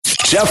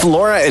Jeff,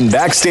 Laura, and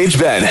Backstage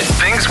Ben.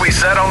 Things we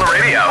said on the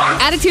radio.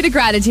 Attitude of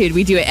Gratitude.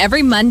 We do it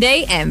every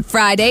Monday and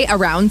Friday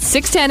around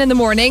 6:10 in the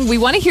morning. We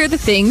want to hear the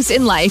things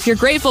in life you're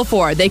grateful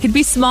for. They could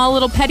be small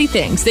little petty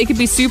things. They could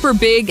be super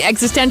big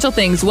existential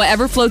things.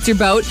 Whatever floats your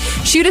boat.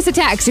 Shoot us a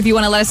text if you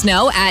want to let us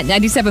know at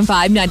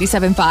 975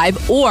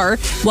 975 or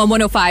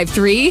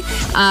 11053.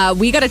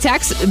 We got a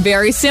text.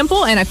 Very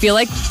simple, and I feel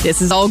like this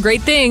is all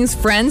great things.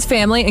 Friends,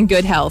 family, and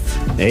good health.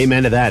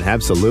 Amen to that.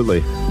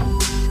 Absolutely.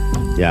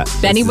 Yeah.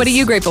 Benny, what are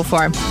you grateful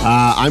for?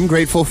 I'm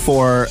grateful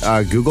for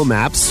Google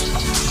Maps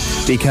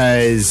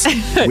because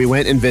we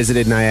went and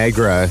visited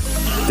Niagara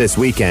this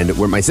weekend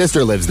where my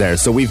sister lives there.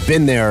 So we've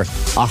been there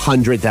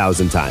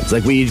 100,000 times.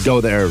 Like, we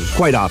go there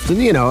quite often,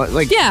 you know,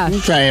 like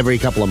try every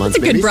couple of months.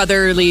 It's a good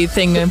brotherly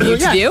thing to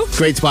do.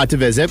 Great spot to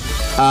visit.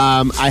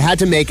 I had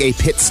to make a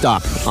pit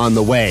stop on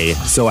the way,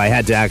 so I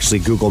had to actually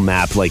Google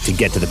Map like to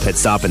get to the pit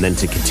stop and then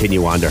to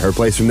continue on to her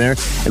place from there.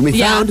 And we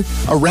found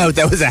a route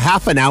that was a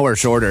half an hour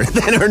shorter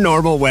than our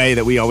normal way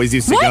that we always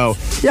used to go.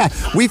 Yeah,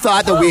 we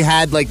thought that we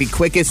had like the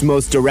quickest,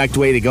 most direct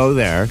way to go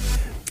there.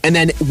 And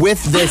then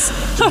with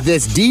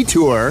this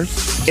detour,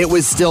 it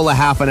was still a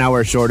half an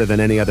hour shorter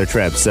than any other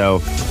trip.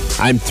 So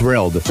I'm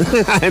thrilled.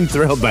 I'm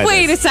thrilled by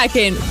Wait a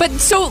second. But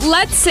so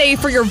let's say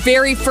for your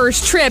very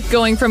first trip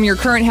going from your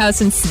current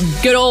house in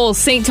good old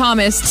St.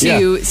 Thomas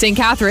to St.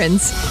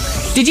 Catharines,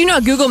 did you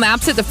not Google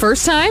Maps it the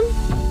first time?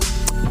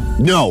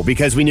 No,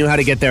 because we knew how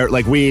to get there.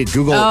 Like, we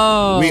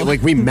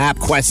we map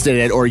quested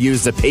it or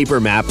used a paper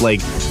map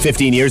like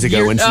 15 years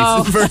ago when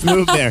she first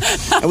moved there.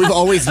 And we've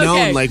always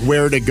known like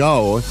where to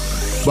go.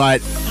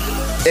 But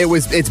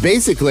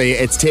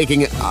it's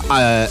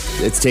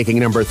taking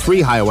number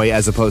 3 highway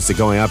as opposed to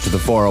going up to the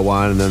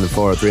 401 and then the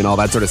 403 and all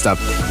that sort of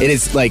stuff. It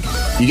is like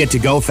you get to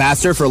go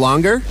faster for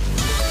longer.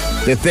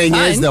 The thing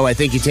is, though, I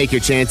think you take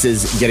your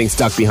chances getting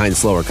stuck behind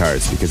slower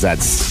cars because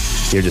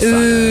you're just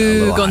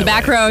going the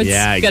back roads.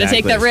 Yeah, exactly. Got to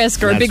take that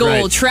risk, or a big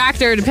old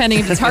tractor, depending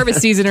if it's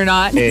harvest season or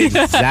not.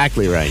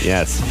 Exactly right.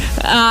 Yes.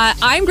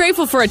 I'm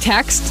grateful for a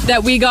text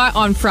that we got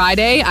on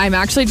Friday. I'm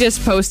actually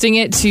just posting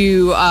it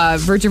to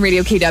Virgin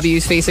Radio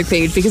KW's Facebook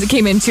page because it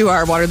came into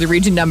our Waterloo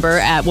Region number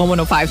at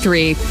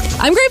 11053.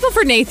 I'm grateful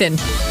for Nathan,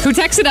 who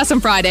texted us on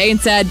Friday and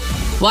said,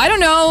 "Well, I don't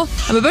know.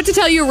 I'm about to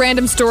tell you a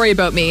random story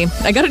about me.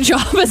 I got a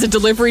job as a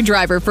delivery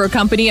driver for a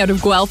company out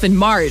of Guelph in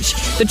March.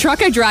 The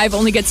truck I drive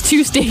only gets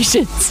 2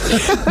 stations,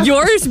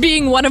 yours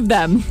being one of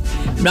them.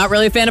 I'm not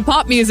really a fan of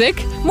pop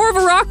music, more of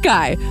a rock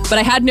guy, but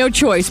I had no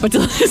choice but to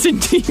listen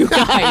to you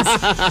guys."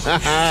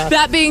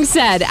 That being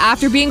said,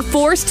 after being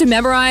forced to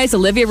memorize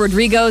Olivia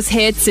Rodrigo's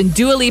hits and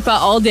Dua Lipa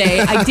all day,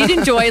 I did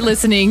enjoy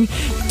listening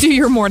to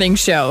your morning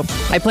show.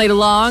 I played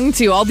along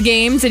to all the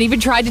games and even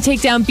tried to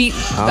take down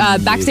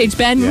Backstage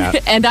Ben,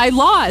 and I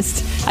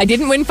lost. I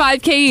didn't win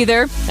 5K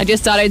either. I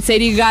just thought I'd say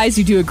to you guys,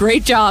 you do a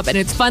great job, and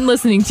it's fun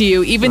listening to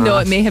you, even though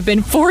it may have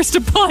been forced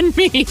upon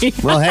me.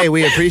 Well, hey,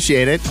 we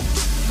appreciate it.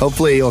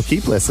 Hopefully you'll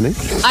keep listening.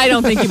 I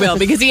don't think you will,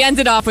 because he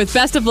ended off with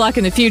best of luck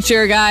in the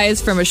future,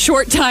 guys, from a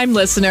short-time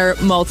listener,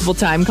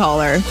 multiple-time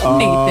caller,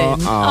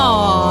 Nathan.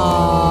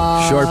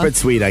 Aww. Short but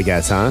sweet, I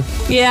guess, huh?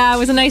 Yeah, it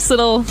was a nice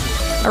little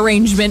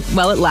arrangement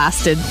while it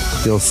lasted.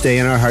 You'll stay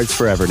in our hearts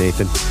forever,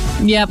 Nathan.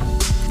 Yep.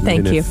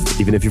 Thank you.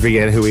 Even if you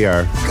forget who we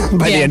are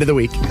by the end of the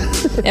week.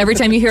 Every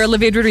time you hear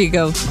Olivia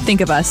Rodrigo,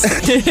 think of us.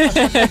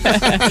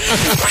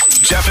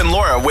 Jeff and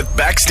Laura with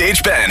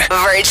Backstage Ben.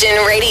 Virgin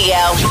Radio.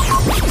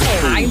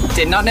 I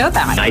did not know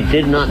that. I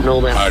did not know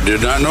that. I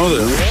did not know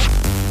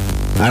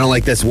that. I don't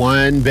like this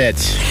one bit.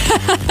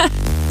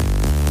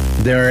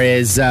 There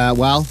is,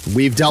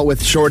 we've dealt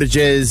with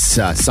shortages,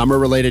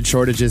 summer-related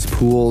shortages,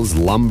 pools,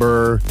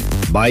 lumber,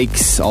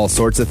 bikes, all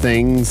sorts of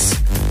things.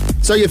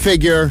 So you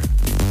figure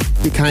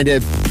you kind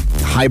of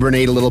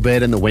hibernate a little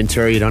bit in the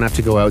winter. You don't have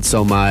to go out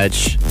so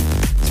much.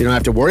 So you don't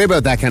have to worry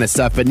about that kind of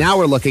stuff. But now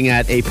we're looking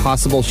at a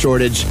possible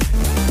shortage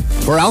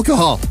for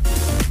alcohol.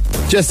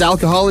 Just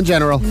alcohol in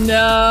general.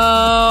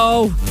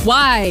 No.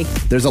 Why?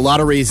 There's a lot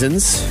of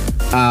reasons.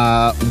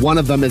 One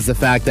of them is the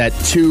fact that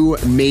 2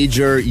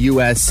 major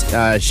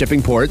U.S.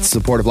 Shipping ports, the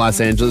Port of Los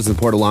Angeles and the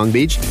Port of Long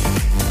Beach,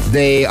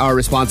 they are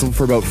responsible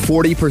for about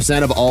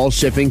 40% of all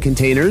shipping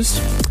containers.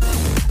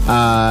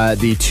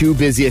 The 2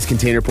 busiest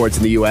container ports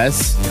in the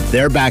U.S.,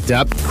 they're backed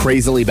up,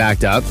 crazily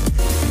backed up.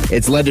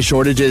 It's led to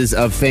shortages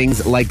of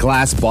things like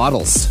glass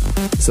bottles.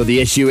 So the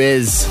issue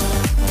is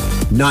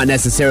not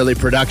necessarily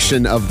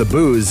production of the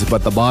booze,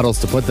 but the bottles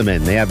to put them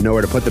in. They have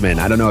nowhere to put them in.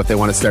 I don't know if they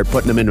want to start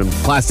putting them in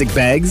plastic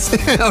bags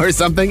or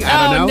something.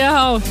 I don't know.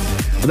 Oh, no.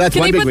 But that's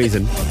one big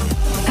reason.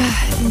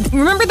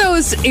 Remember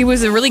those? It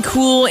was a really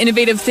cool,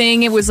 innovative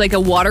thing. It was like a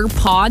water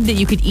pod that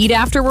you could eat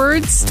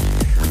afterwards.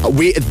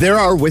 There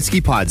are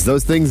whiskey pods.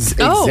 Those things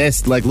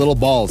exist like little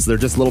balls. They're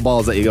just little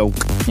balls that you go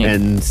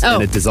and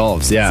it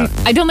dissolves. Yeah.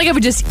 See, I don't think I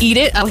would just eat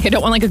it. I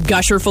don't want like a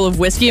gusher full of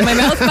whiskey in my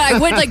mouth, but I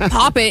would like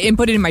pop it and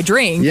put it in my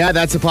drink. Yeah,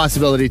 that's a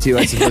possibility too.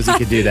 I suppose you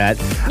could do that.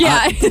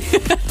 Yeah.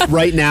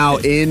 Right now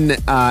in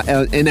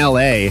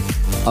LA,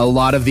 a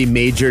lot of the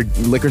major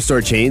liquor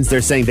store chains,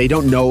 they're saying they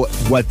don't know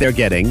what they're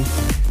getting.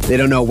 They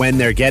don't know when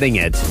they're getting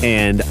it.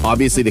 And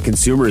obviously the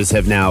consumers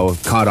have now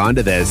caught on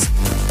to this.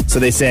 So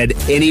they said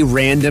any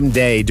random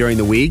day during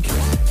the week,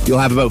 you'll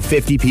have about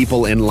 50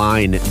 people in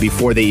line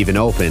before they even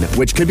open,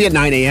 which could be at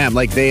 9 a.m.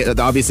 Like, they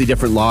obviously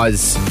different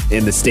laws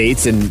in the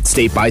States and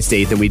state by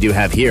state than we do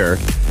have here.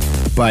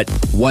 But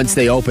once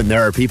they open,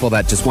 there are people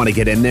that just want to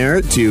get in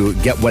there to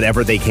get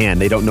whatever they can.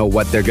 They don't know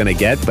what they're going to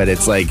get, but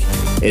it's like,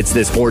 it's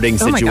this hoarding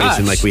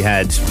situation like we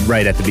had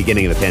right at the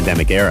beginning of the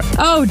pandemic era.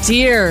 Oh,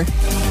 dear.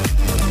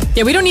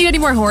 Yeah, we don't need any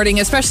more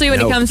hoarding, especially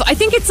when it comes... I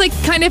think it's like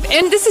kind of...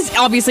 And this is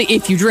obviously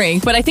if you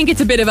drink, but I think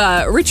it's a bit of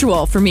a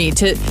ritual for me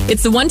to...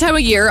 It's the one time a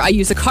year I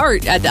use a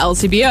cart at the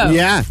LCBO.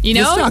 Yeah. You know?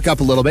 You stock up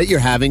a little bit. You're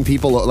having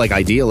people, like,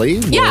 ideally.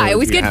 Yeah, I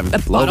always get a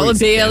bottle of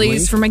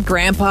Baileys for my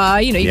grandpa.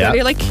 You know, you got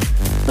your, like...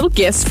 little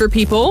gifts for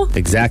people.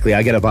 Exactly.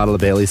 I get a bottle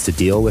of Baileys to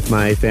deal with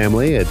my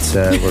family. It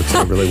works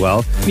out really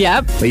well.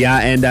 Yep. But yeah,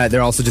 and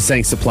they're also just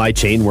saying supply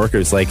chain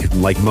workers,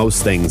 like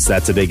most things,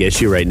 that's a big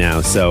issue right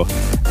now. So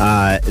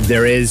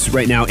there is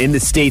right now in the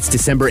States,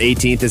 December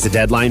 18th is a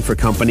deadline for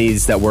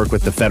companies that work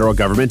with the federal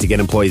government to get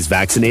employees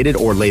vaccinated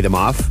or lay them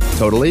off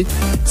totally.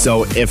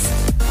 So if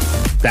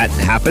that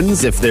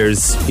happens, if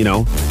there's,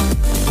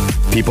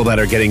 people that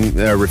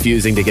are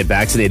refusing to get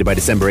vaccinated by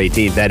December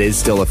 18th, that is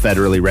still a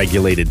federally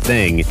regulated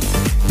thing.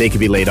 They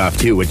could be laid off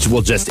too, which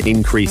will just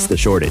increase the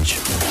shortage.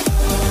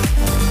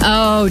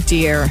 Oh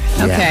dear.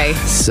 Okay.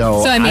 Yeah.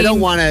 So I, mean, I don't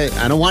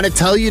want to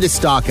tell you to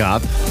stock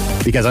up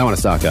because I want to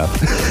stock up.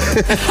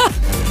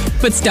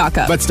 But stock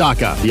up. But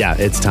stock up. Yeah,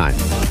 it's time.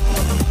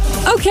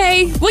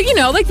 Okay.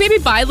 Well, like maybe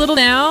buy a little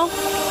now,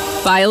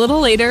 buy a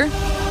little later.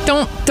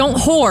 Don't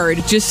hoard.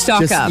 Just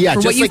stock up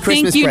for what you like think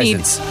Christmas you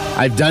presents. need.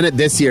 I've done it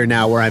this year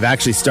now where I've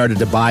actually started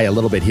to buy a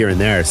little bit here and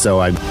there.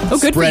 So I'm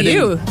good for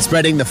you.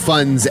 Spreading the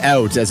funds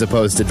out as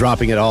opposed to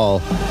dropping it all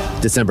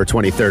December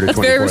 23rd or 24th. That's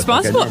very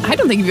responsible. I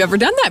don't think you've ever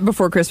done that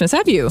before Christmas,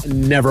 have you?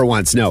 Never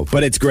once, no.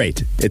 But it's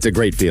great. It's a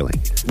great feeling.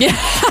 Yeah.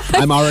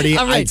 I'm already,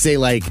 I'd say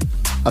like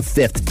a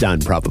fifth done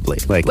probably.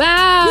 Like,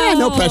 wow. Yeah,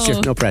 no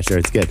pressure. No pressure.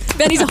 It's good.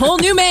 Benny's a whole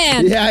new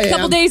man. Yeah, I am. A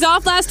couple days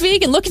off last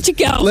week and look at you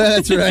go.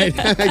 That's right.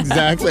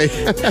 Exactly.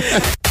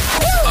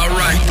 All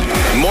right.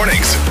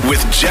 Mornings with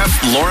Jeff,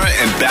 Laura,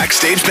 and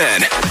Backstage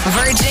Ben.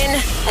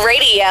 Virgin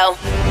Radio.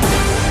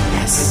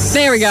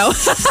 There we go.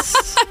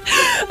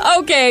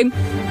 Okay.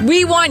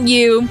 We want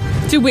you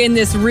to win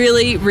this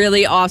really,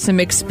 really awesome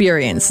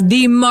experience.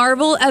 The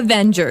Marvel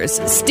Avengers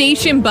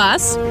Station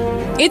Bus.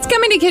 It's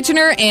coming to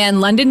Kitchener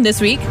and London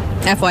this week.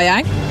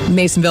 FYI.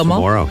 Masonville Mall.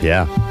 Tomorrow,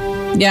 yeah.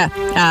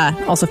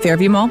 Yeah. Also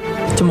Fairview Mall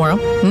tomorrow.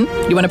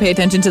 You want to pay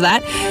attention to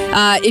that?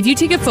 If you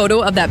take a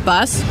photo of that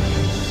bus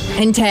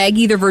and tag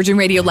either Virgin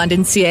Radio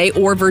London CA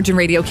or Virgin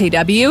Radio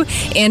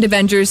KW and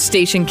Avengers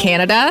Station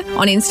Canada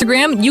on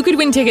Instagram, you could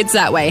win tickets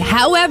that way.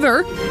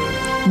 However,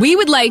 we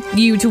would like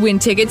you to win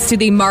tickets to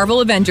the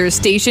Marvel Avengers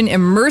Station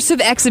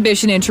Immersive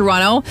Exhibition in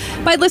Toronto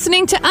by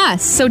listening to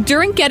us. So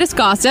during Get Us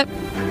Gossip,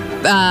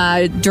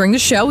 during the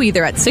show,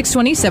 either at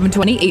 6:20,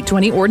 7:20,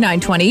 8:20, or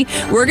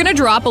 9:20, we're going to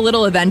drop a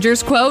little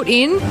Avengers quote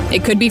in.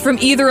 It could be from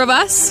either of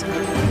us.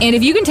 And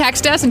if you can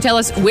text us and tell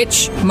us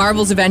which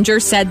Marvel's Avenger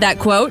said that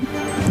quote,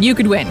 you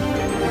could win.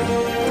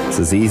 It's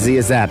as easy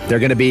as that. They're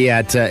going to be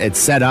at, it's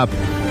set up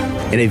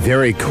in a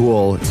very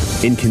cool,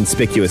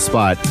 inconspicuous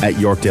spot at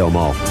Yorkdale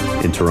Mall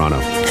in Toronto.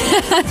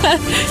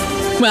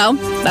 Well,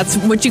 that's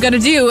what you got to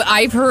do.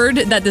 I've heard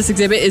that this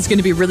exhibit is going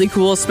to be really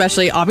cool,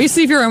 especially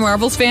obviously if you're a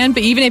Marvels fan,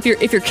 but even if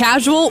you're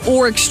casual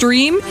or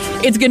extreme,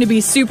 it's going to be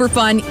super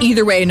fun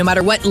either way, no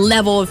matter what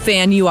level of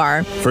fan you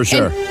are. For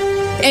sure.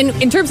 And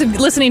in terms of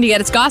listening to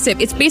Get Us Gossip,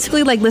 it's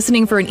basically like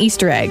listening for an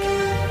Easter egg.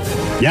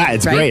 Yeah,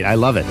 it's great. I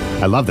love it.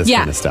 I love this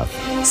kind of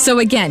stuff. So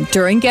again,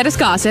 during Get Us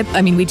Gossip,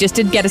 we just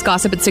did Get Us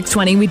Gossip at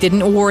 6:20. We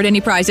didn't award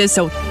any prizes,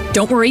 so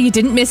don't worry, you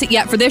didn't miss it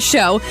yet for this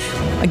show.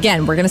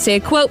 Again, we're going to say a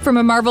quote from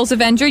a Marvel's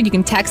Avenger. You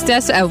can text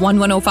us at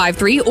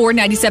 11053 or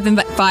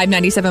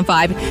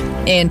 975-975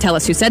 and tell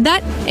us who said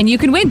that, and you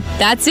can win.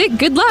 That's it.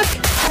 Good luck.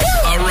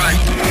 All right.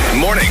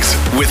 Mornings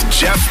with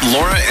Jeff,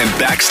 Laura, and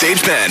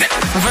Backstage Ben.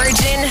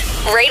 Virgin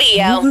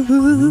Radio.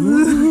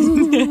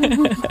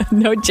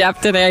 No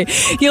Jeff today.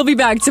 He'll be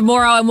back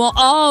tomorrow, and we'll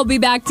all be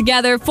back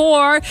together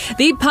for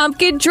the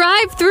Pumpkin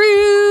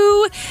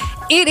Drive-Thru.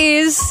 It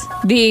is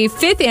the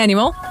 5th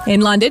annual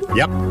in London.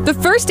 Yep. The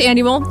 1st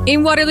annual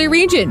in Waterloo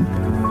Region.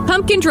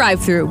 Pumpkin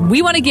Drive-Thru.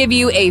 We want to give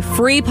you a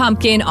free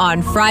pumpkin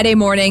on Friday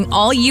morning.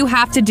 All you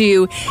have to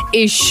do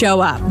is show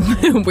up.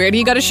 Where do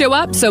you got to show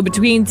up? So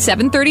between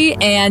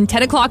 7:30 and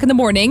 10 o'clock in the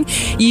morning,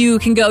 you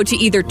can go to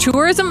either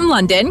Tourism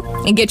London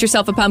and get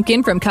yourself a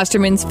pumpkin from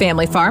Custerman's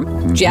Family Farm.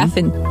 Mm-hmm. Jeff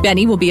and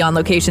Benny will be on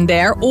location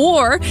there.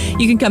 Or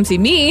you can come see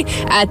me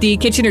at the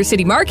Kitchener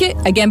City Market,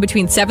 again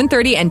between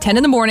 7:30 and 10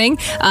 in the morning.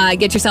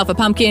 Get yourself a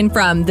pumpkin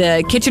from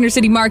the Kitchener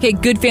City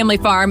Market, Good Family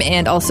Farm,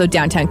 and also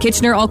Downtown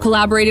Kitchener all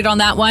collaborated on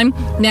that one.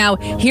 Now,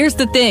 here's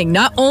the thing.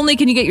 Not only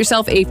can you get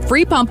yourself a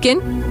free pumpkin,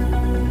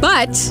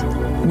 but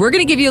we're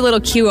going to give you a little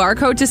QR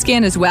code to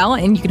scan as well,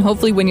 and you can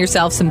hopefully win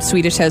yourself some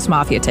Swedish House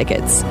Mafia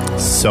tickets.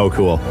 So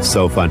cool.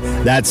 So fun.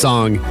 That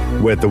song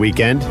with The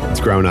Weeknd, it's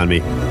grown on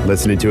me.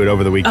 Listening to it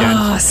over the weekend.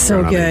 Oh,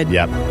 so good.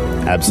 Yep,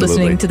 absolutely.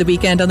 Listening to The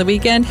Weeknd on the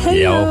weekend.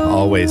 Hey,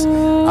 always.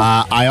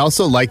 I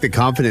also like the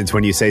confidence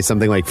when you say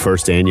something like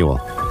first annual.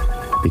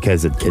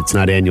 Because it's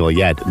not annual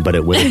yet, but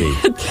it will be.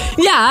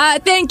 Yeah,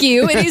 thank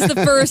you. It is the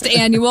first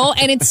annual,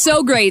 and it's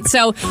so great.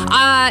 So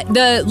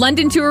the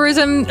London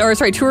Tourism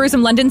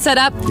London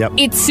setup,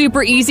 It's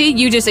super easy.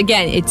 You just,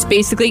 again, it's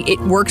basically, it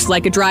works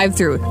like a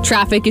drive-through.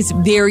 Traffic is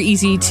very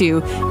easy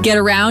to get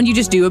around. You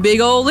just do a big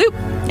old loop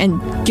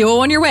and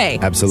go on your way.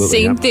 Absolutely.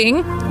 Same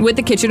thing with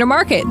the Kitchener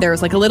Market.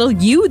 There's like a little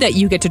U that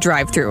you get to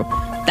drive through.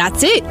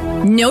 That's it.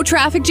 No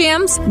traffic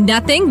jams,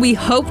 nothing. We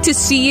hope to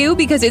see you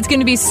because it's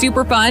going to be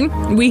super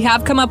fun. We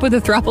have come up with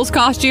a Thrupples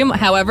costume.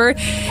 However,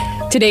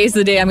 today's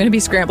the day I'm going to be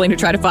scrambling to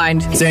try to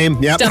find stuff and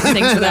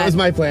things for that. That was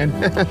my plan.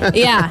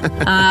 Yeah.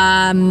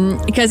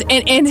 Because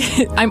and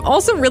I'm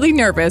also really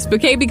nervous,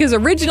 okay? Because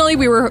originally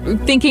we were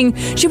thinking,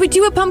 should we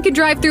do a pumpkin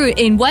drive-through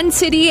in one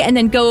city and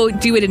then go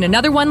do it in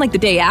another one like the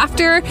day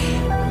after?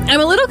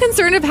 I'm a little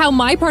concerned of how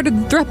my part of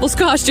the Thrupples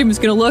costume is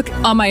going to look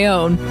on my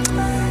own.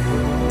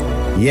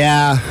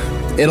 Yeah,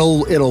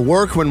 it'll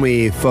work when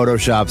we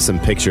Photoshop some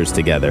pictures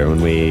together.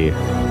 When we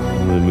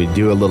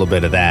do a little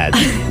bit of that,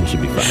 it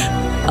should be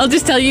fun. I'll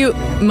just tell you,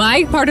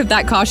 my part of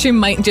that costume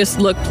might just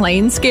look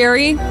plain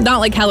scary. Not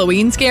like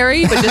Halloween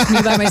scary, but just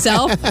me by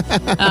myself.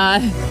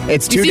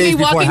 It's 2 days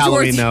before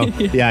Halloween, though.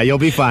 Yeah, you'll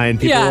be fine.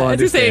 People will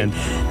understand.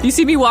 You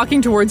see me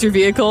walking towards your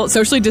vehicle,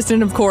 socially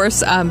distant, of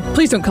course.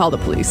 Please don't call the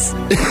police.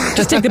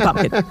 Just take the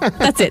pumpkin.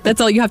 That's it. That's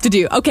all you have to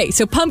do. Okay,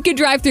 so pumpkin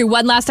drive-through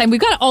one last time.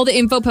 We've got all the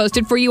info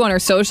posted for you on our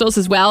socials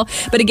as well.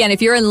 But again,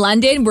 if you're in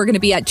London, we're going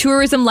to be at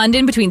Tourism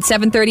London between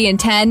 7:30 and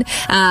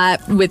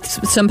 10 with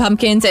some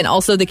pumpkins, and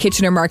also the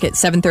Kitchener Market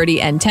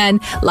 7:30 and 10.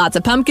 Lots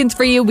of pumpkins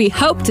for you. We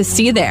hope to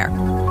see you there.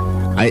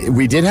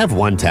 We did have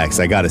one text,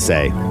 I got to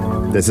say.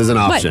 This is an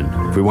option.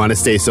 What? If we want to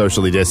stay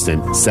socially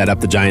distant, set up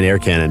the giant air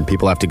cannon.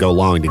 People have to go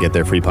long to get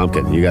their free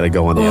pumpkin. You got to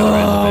go on the other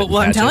end of it.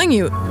 Well, I'm telling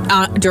you,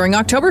 during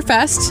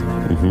Oktoberfest,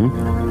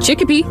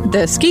 Chicopee,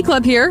 the ski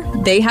club here,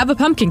 they have a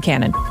pumpkin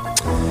cannon.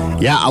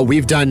 Yeah,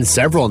 we've done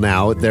several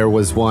now. There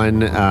was one,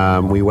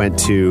 we went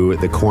to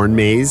the Corn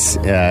Maze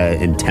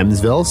in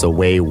Thamesville, so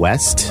way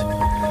west.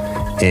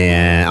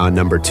 And on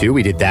number 2,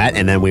 we did that.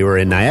 And then we were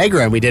in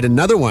Niagara and we did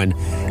another one.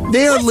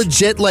 They are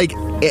legit like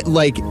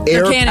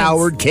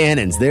air-powered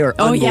cannons. They are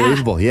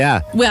unbelievable.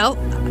 Yeah. Well,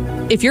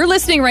 if you're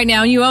listening right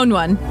now and you own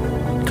one,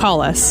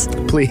 call us.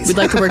 Please. We'd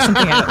like to work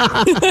something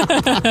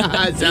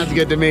out. Sounds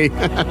good to me.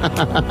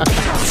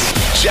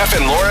 Jeff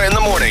and Laura in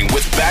the morning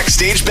with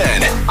Backstage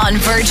Ben on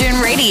Virgin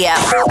Radio.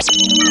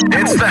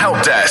 It's the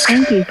Help Desk.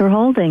 Thank you for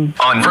holding.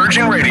 On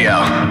Virgin Radio.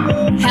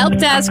 Help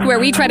Desk, where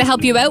we try to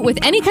help you out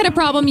with any kind of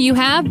problem you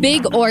have,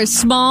 big or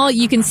small.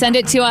 You can send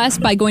it to us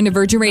by going to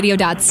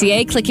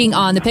virginradio.ca, clicking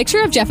on the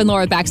picture of Jeff and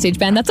Laura Backstage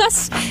Ben, that's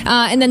us,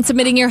 and then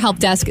submitting your Help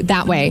Desk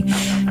that way.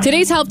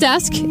 Today's Help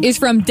Desk is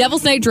from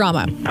Devil's Night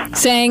Drama,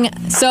 saying,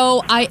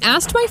 so I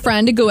asked my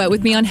friend to go out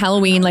with me on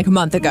Halloween like a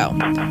month ago.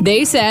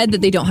 They said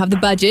that they don't have the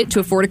budget to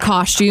afford a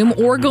costume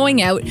or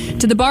going out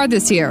to the bar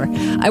this year.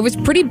 I was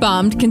pretty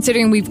bummed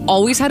considering we've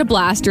always had a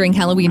blast during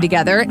Halloween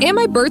together, and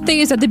my birthday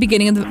is at the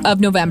beginning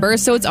of November,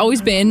 so it's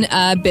always been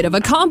a bit of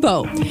a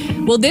combo.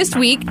 Well, this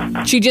week,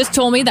 she just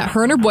told me that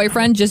her and her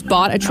boyfriend just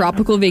bought a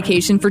tropical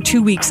vacation for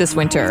 2 weeks this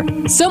winter.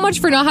 So much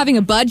for not having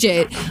a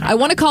budget. I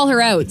want to call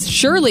her out.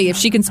 Surely, if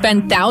she can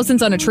spend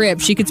thousands on a trip,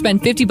 she could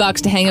spend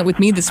 $50 to hang out with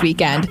me this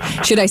weekend.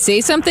 Should I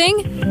say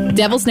something?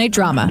 Devil's Night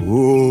Drama.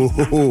 Ooh,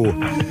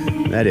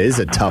 that is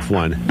a tough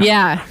one.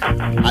 Yeah.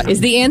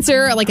 Is the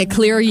answer like a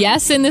clear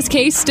yes in this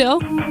case still?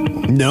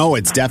 No,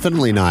 it's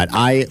definitely not.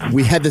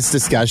 We had this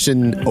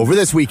discussion over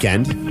this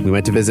weekend. We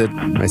went to visit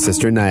my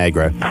sister in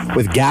Niagara.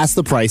 With gas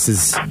the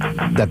prices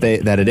that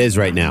it is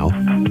right now,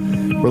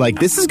 we're like,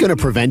 this is going to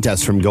prevent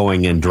us from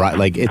going and drive.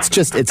 Like,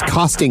 it's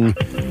costing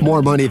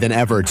more money than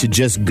ever to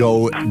just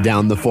go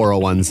down the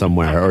 401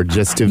 somewhere or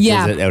just to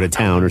visit out of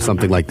town or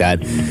something like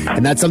that.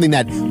 And that's something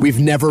that we've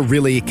never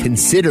really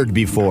considered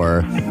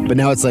before. But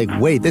now it's like,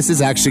 wait, this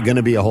is actually going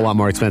to be a whole lot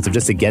more expensive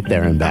just to get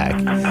there and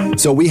back.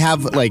 So we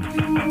have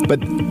but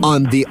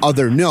on the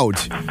other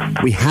note,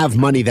 we have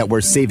money that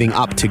we're saving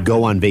up to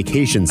go on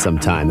vacation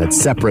sometime.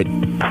 That's separate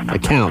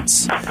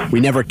accounts. We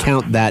never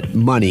count that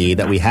money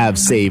that we have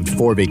saved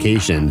for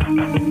vacation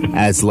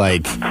as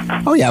like,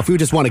 oh yeah, if we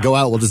just want to go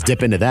out, we'll just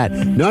dip into that.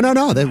 No.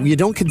 You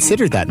don't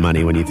consider that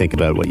money when you think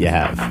about what you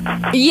have.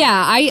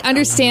 Yeah, I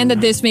understand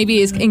that this maybe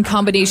is in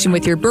combination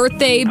with your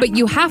birthday, but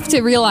you have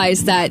to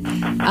realize that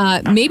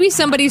maybe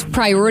somebody's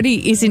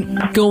priority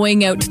isn't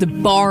going out to the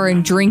bar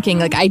and drinking.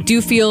 Like, I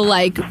do feel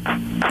like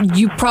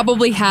you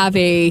probably have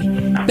a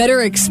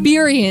better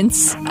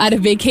experience at a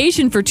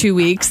vacation for 2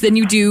 weeks than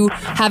you do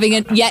having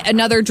yet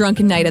another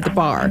drunken night at the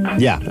bar.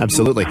 Yeah,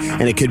 absolutely.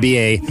 And it could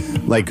be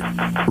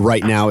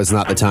right now is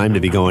not the time to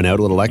be going out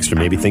a little extra.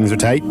 Maybe things are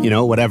tight,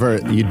 whatever.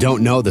 You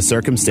don't know the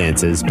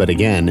circumstances. But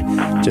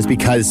again, just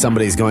because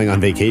somebody's going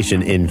on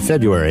vacation in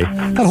February,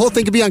 that whole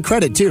thing could be on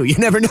credit too. You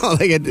never know.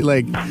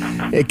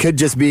 It could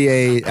just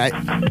be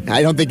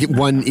I don't think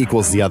one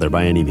equals the other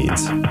by any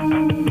means.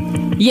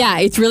 Yeah,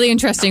 it's really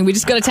interesting. We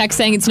just got a text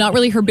saying it's not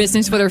really her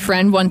business what her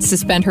friend wants to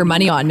spend her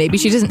money on. Maybe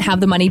she doesn't have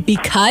the money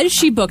because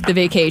she booked the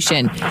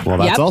vacation. Well,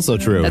 that's also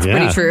true. That's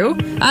pretty true.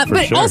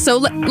 But sure. Also,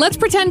 let's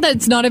pretend that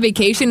it's not a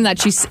vacation,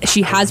 that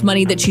she has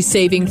money that she's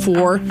saving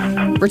for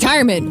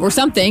retirement or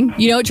something,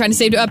 trying to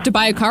save up to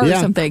buy a car or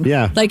something.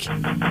 Yeah. Like,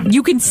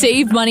 you can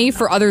save money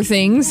for other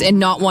things and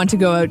not want to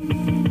go out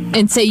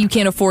and say you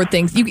can't afford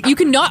things. You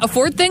cannot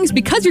afford things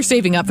because you're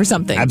saving up for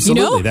something.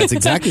 Absolutely. That's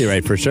exactly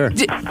right, for sure.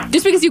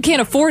 Just because you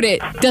can't afford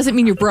it doesn't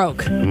mean you're broke.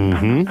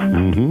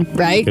 Mm-hmm.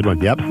 Right? Good one.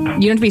 Yep. You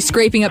don't have to be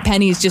scraping up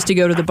pennies just to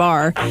go to the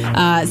bar.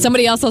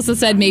 Somebody else also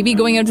said maybe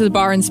going out to the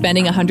bar and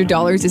spending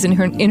 $100 is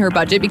in her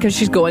budget because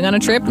she's going on a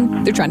trip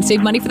and they're trying to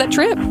save money for that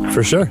trip.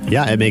 For sure.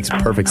 Yeah, it makes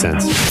perfect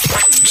sense.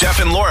 Jeff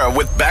and Laura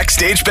with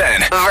Backstage Ben.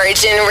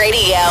 Virgin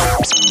Radio.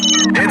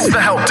 It's the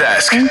Help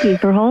Desk Thank you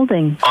for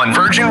holding. on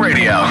Virgin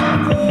Radio.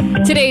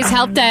 Today's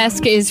help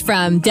desk is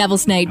from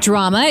Devil's Night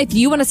Drama. If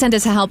you want to send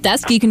us a help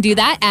desk, you can do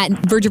that at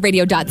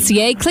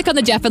virginradio.ca. Click on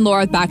the Jeff and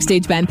Laura with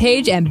Backstage Ben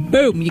page, and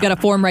boom, you got a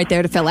form right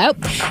there to fill out.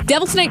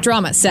 Devil's Night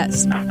Drama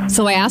says,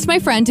 so I asked my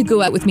friend to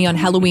go out with me on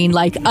Halloween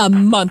like a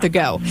month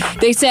ago.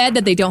 They said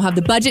that they don't have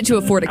the budget to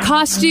afford a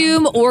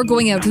costume or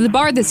going out to the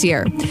bar this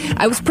year.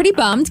 I was pretty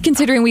bummed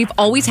considering we've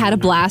always had a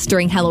blast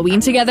during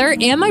Halloween together,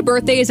 and my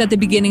birthday is at the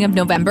beginning of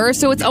November,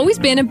 so it's always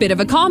been a bit of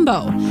a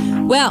combo.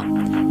 Well,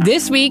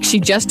 this week, she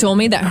just told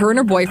me that her and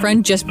her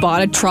boyfriend just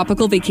bought a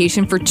tropical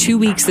vacation for 2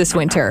 weeks this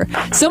winter.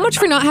 So much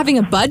for not having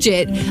a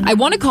budget. I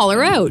want to call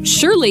her out.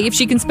 Surely, if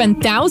she can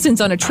spend thousands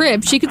on a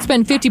trip, she could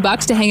spend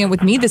 $50 to hang out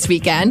with me this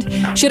weekend.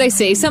 Should I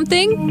say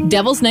something?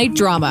 Devil's Night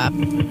Drama.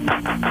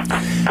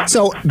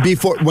 So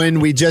before we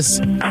knew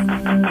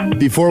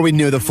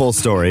the full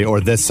story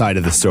or this side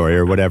of the story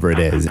or whatever it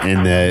is,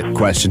 and the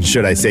question,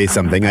 should I say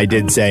something? I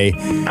did say,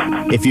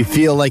 if you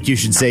feel like you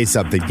should say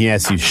something,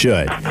 yes, you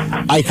should.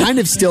 I kind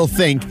of still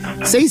think,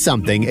 say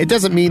something. It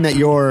doesn't mean that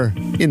you're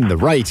in the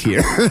right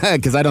here,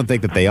 because I don't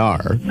think that they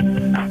are.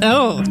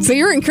 Oh, so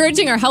you're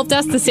encouraging our help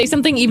desk to say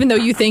something even though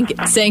you think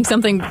saying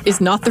something is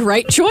not the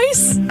right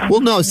choice? Well,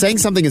 no, saying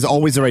something is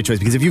always the right choice,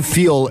 because if you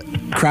feel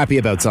crappy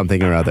about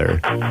something or other,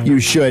 you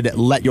should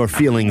let your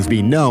feelings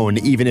be known,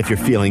 even if your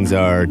feelings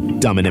are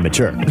dumb and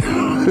immature.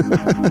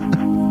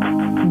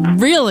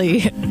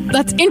 Really?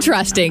 That's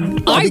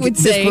interesting. I would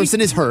say this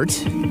person is hurt,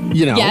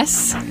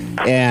 Yes.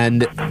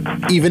 And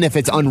even if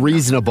it's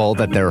unreasonable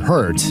that they're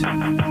hurt,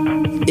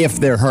 if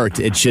they're hurt,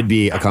 it should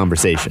be a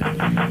conversation.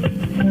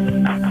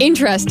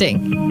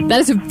 Interesting. That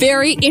is a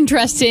very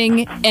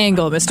interesting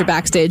angle, Mr.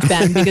 Backstage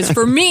Ben, because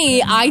for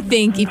me, I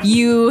think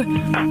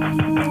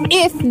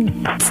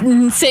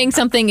if saying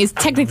something is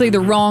technically the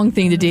wrong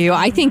thing to do,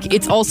 I think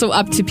it's also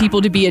up to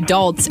people to be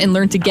adults and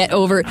learn to get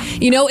over.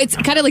 It's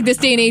kind of like this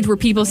day and age where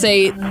people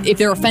say if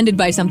they're offended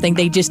by something,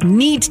 they just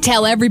need to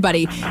tell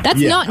everybody.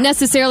 That's not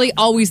necessarily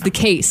always the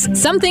case.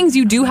 Some things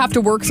you do have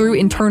to work through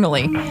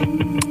internally.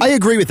 I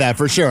agree with that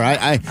for sure.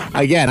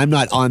 Again, I'm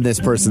not on this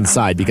person's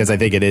side because I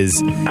think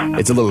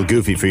it's a little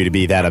goofy for you to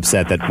be that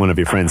upset that one of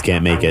your friends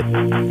can't make it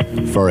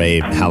for a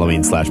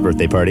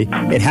Halloween/birthday party.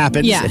 It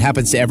happens. Yeah. It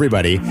happens to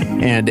everybody,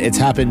 and it's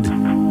happened.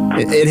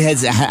 It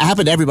has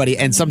happened to everybody,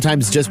 and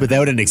sometimes just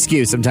without an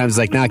excuse. Sometimes it's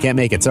like, I can't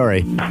make it.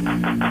 Sorry.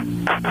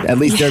 At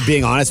least they're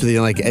being honest with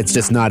you. Like, it's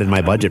just not in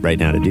my budget right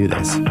now to do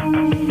this.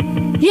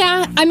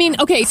 Yeah, I mean,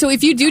 okay, so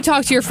if you do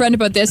talk to your friend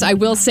about this, I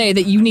will say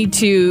that you need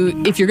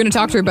to, if you're going to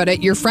talk to her about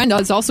it, your friend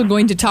is also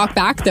going to talk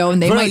back, though,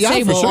 and they might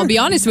say, well, I'll be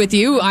honest with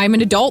you, I'm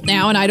an adult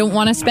now, and I don't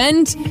want to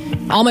spend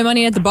all my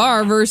money at the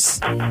bar versus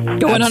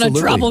going on a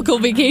tropical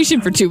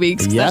vacation for 2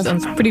 weeks. Yeah. That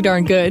sounds pretty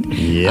darn good.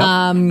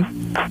 Yep.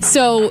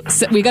 So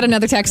we got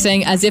another text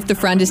saying, as if the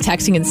friend is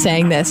texting and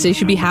saying this, they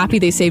should be happy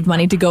they saved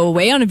money to go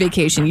away on a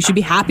vacation. You should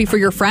be happy for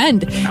your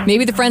friend.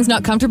 Maybe the friend's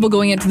not comfortable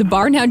going out to the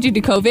bar now due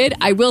to COVID.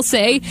 I will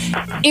say,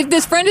 if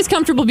this friend is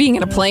comfortable being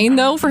in a plane,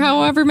 though, for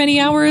however many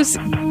hours,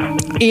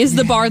 is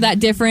the bar that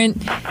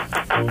different?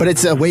 But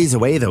it's a ways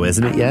away, though,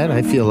 isn't it yet?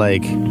 I feel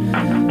like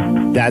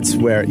that's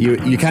where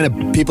you kind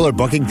of, people are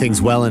booking things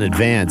well in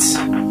advance.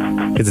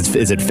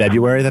 Is it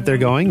February that they're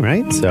going,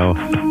 right? So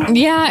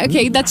yeah,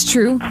 okay, that's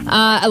true.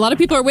 A lot of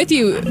people are with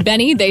you,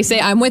 Benny. They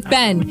say, I'm with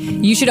Ben.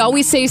 You should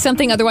always say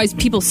something, otherwise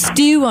people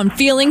stew on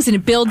feelings and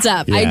it builds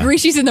up. Yeah. I agree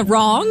she's in the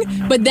wrong,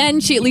 but then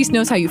she at least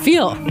knows how you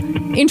feel.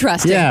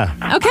 interesting. Yeah.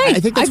 Okay. I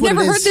think that's I've what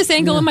never it heard is. this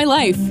angle in my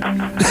life.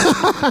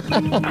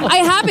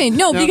 I haven't.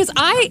 No, because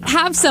I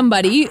have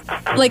somebody,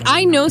 like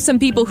I know some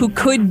people who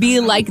could be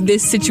like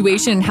this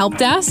situation in help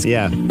desk.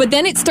 Yeah. But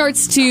then it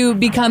starts to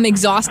become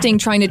exhausting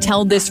trying to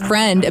tell this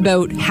friend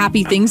about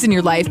happy things in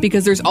your life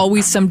because there's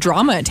always some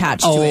drama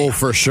attached to Oh, it.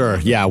 for sure.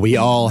 Yeah, we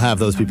all have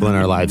those people in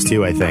our lives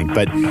too, I think.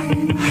 But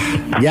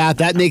yeah,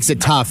 that makes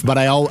it tough. But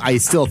I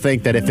still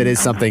think that if it is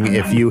something,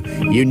 if you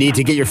need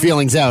to get your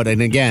feelings out,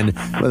 and again,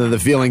 whether the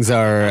feelings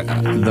are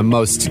the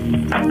most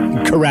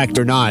correct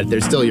or not,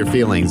 they're still your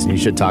feelings. You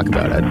should talk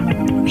about it.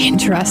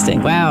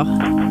 Interesting. Wow.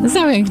 This is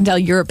how I can tell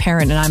you're a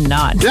parent and I'm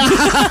not.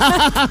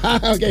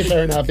 Okay,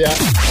 fair enough, yeah.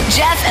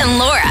 Jeff and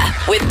Laura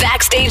with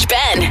Backstage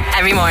Ben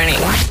every morning.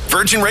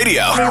 Virgin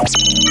Radio.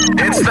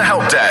 It's the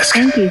Help Desk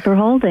Thank you for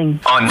holding.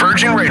 on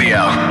Virgin Radio.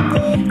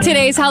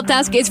 Today's Help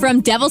Desk is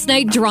from Devil's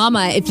Night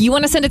Drama. If you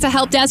want to send it to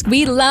Help Desk,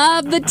 we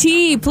love the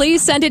tea.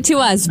 Please send it to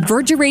us,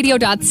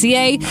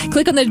 virginradio.ca.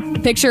 Click on the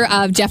picture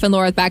of Jeff and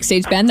Laura with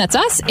Backstage Ben. That's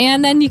us.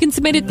 And then you can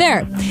submit it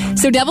there.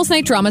 So Devil's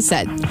Night Drama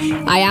said,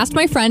 I asked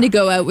my friend to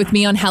go out with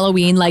me on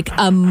Halloween like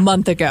a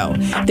month ago.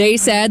 They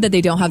said that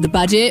they don't have the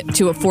budget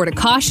to afford a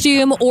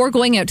costume or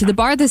going out to the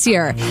bar this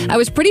year. I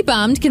was pretty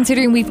bummed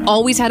considering we've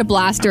always had a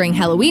blast during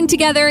Halloween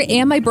together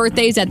and my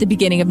birthday's at the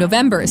beginning of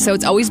November, so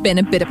it's always been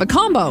a bit of a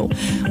combo.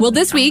 Well,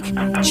 this week,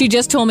 she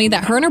just told me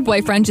that her and her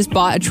boyfriend just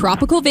bought a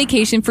tropical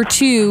vacation for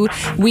 2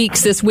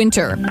 weeks this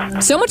winter.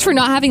 So much for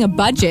not having a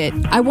budget.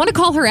 I want to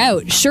call her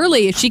out.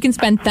 Surely, if she can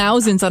spend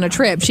thousands on a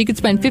trip, she could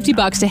spend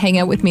 $50 to hang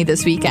out with me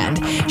this weekend.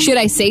 Should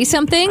I say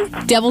something?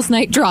 Devil's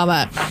Night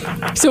Drama.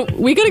 So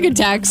we got a good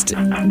text.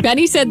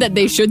 Benny said that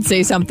they should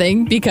say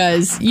something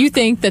because you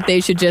think that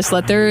they should just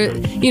let their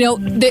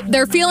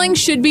feelings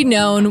should be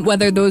known,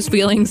 whether those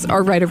feelings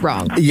are right or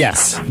wrong.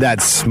 Yes,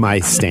 that's my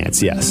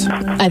stance, yes.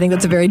 I think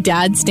that's a very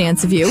dad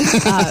stance of you.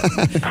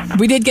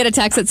 We did get a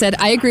text that said,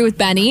 I agree with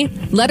Benny.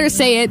 Let her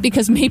say it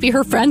because maybe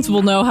her friends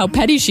will know how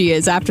petty she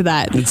is after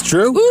that. It's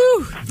true.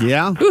 Ooh.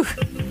 Yeah. Ooh.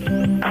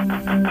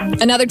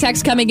 Another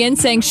text coming in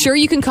saying, sure,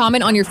 you can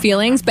comment on your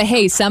feelings, but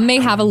hey, some may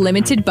have a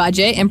limited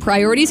budget and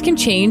priorities can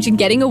change and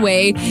getting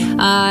away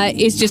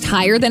is just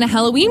higher than a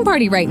Halloween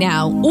party right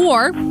now.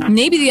 Or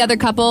maybe the other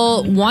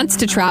couple wants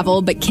to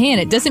travel but can't.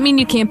 It doesn't mean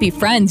you can't be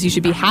friends. You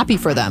should be happy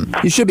for them.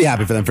 You should be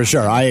happy for them, for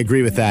sure. I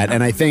agree with that.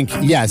 And I think,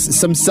 yes,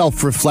 some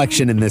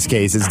self-reflection in this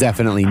case is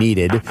definitely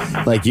needed.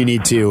 Like, you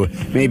need to,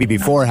 maybe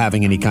before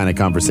having any kind of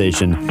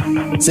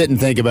conversation, sit and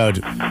think about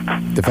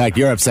the fact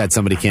you're upset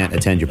somebody can't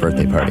attend your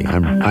birthday party.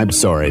 I'm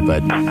sorry,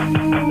 but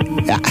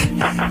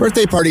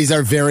birthday parties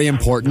are very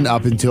important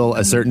up until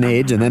a certain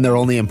age, and then they're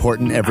only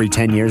important every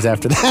 10 years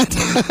after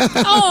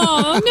that.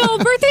 Oh, no,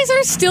 birthdays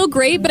are still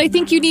great, but I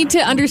think you need to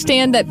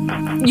understand that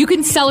you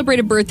can celebrate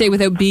a birthday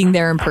without being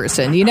there in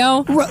person, you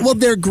know? Well,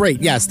 they're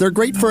great. Yes, they're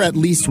great for at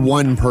least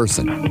one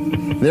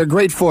person. They're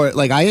great for,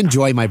 like, I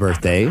enjoy my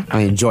birthday.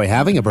 I enjoy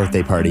having a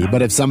birthday party.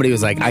 But if somebody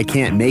was like, I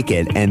can't make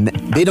it, and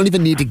they don't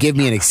even need to give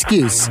me an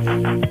excuse,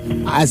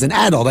 as an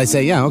adult, I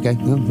say, yeah, okay,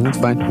 well, that's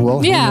fine.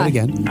 We'll hang out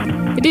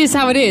again. It is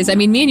how it is. I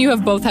mean, me and you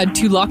have both had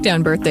 2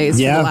 lockdown birthdays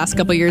for the last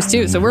couple of years,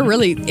 too. So we're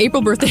really,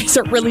 April birthdays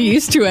are really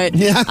used to it.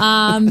 Yeah.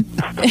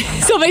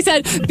 Somebody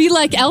said, be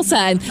like Elsa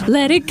and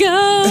let it go.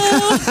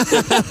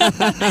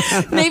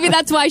 Maybe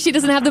that's why she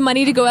doesn't have the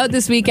money to go out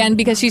this weekend,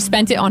 because she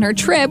spent it on her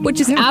trip,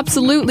 which is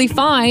absolutely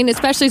fine,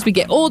 especially as we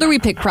get older, we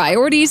pick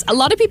priorities. A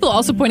lot of people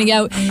also pointing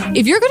out,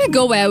 if you're going to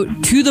go out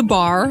to the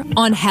bar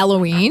on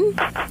Halloween,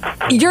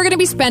 you're going to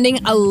be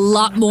spending a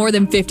lot more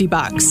than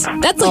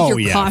 $50. That's like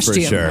your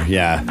costume. For sure,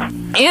 yeah.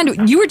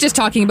 And you were just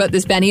talking about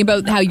this, Benny,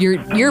 about how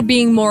you're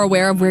being more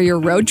aware of where you're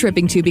road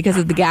tripping to because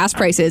of the gas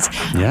prices.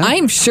 Yeah.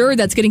 I'm sure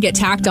that's going to get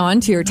tacked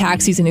on to your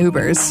taxis and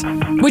Ubers,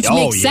 which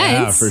makes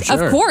sense. For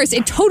sure. Of course,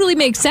 it totally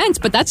makes sense,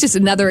 but that's just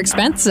another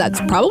expense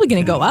that's probably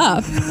going to go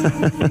up.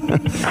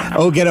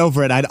 Oh, get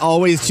over it. I'd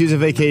always choose a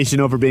vacation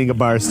over being a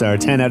bar star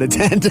 10 out of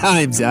 10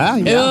 times. Yeah.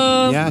 Given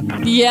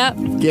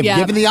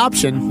the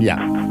option,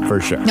 yeah,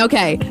 for sure.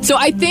 Okay, so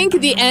I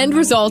think the end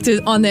result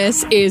on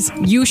this is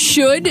you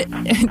should,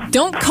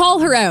 don't call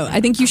her out. I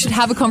think you should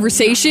have a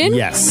conversation.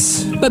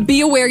 Yes. But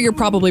be aware you're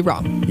probably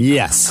wrong.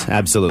 Yes,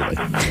 absolutely.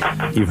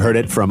 You've heard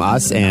it from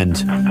us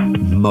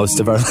and most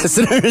of our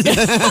listeners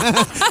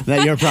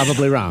that you're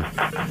probably wrong.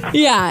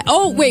 Yeah.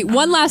 Oh, wait,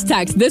 one last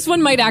text. This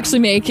one might actually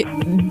make,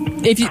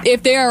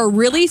 if they are a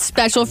really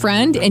special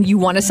friend and you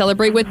want to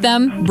celebrate with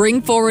them,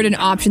 bring forward an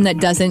option that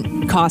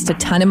doesn't cost a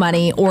ton of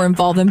money or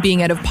involve them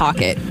being out of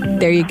pocket.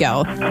 There you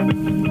go.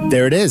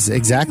 There it is,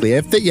 exactly.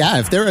 If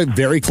they're a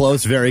very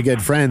close, very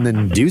good friend,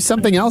 then do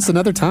something else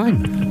another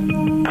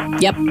time.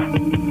 Yep.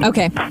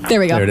 Okay, there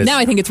we go. There it is. Now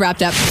I think it's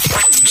wrapped up.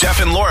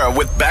 Jeff and Laura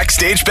with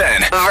Backstage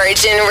Ben.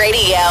 Virgin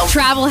Radio.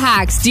 Travel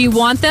hacks. Do you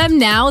want them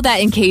now that,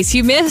 in case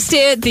you missed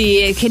it,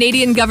 the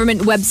Canadian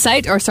government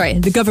website,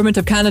 the Government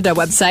of Canada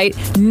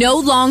website, no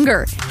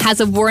longer has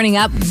a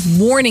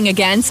warning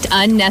against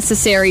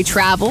unnecessary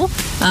travel.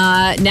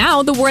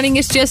 Now the warning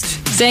is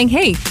just saying,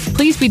 hey,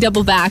 please be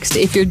double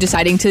vaxxed if you're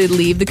deciding to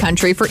leave the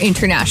country for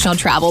international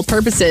travel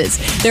purposes.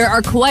 There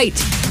are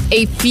quite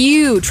a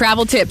few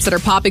travel tips that are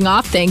popping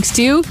off thanks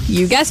to,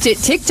 you guessed it,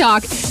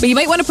 TikTok. But you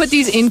might want to put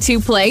these into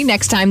play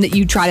next time that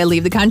you try to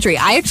leave the country.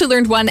 I actually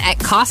learned one at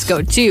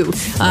Costco, too.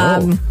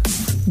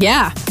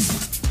 Yeah.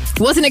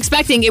 Wasn't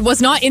expecting. It was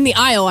not in the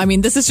aisle. I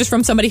mean, this is just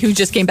from somebody who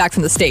just came back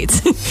from the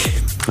States.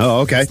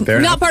 Oh, okay. Fair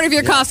enough. Not part of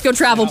your Costco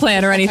travel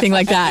plan or anything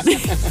like that.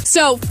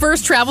 So,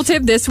 first travel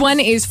tip, this one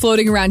is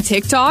floating around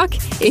TikTok.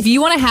 If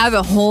you want to have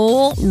a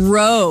whole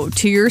row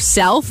to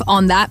yourself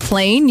on that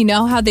plane, you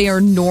know how they are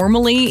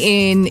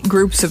normally in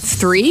groups of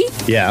 3?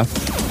 Yeah.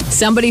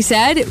 Somebody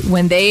said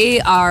when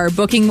they are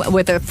booking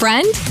with a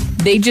friend,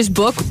 they just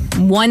book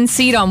one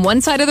seat on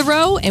one side of the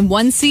row and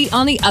one seat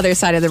on the other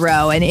side of the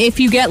row. And if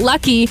you get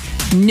lucky,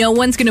 no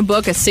one's going to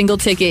book a single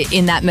ticket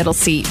in that middle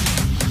seat.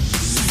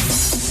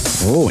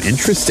 Oh,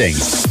 interesting.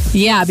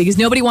 Yeah, because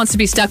nobody wants to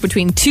be stuck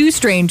between two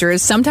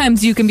strangers.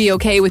 Sometimes you can be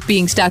okay with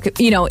being stuck,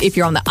 if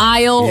you're on the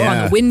aisle or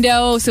on the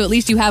window. So at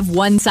least you have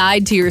one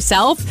side to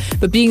yourself.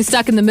 But being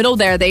stuck in the middle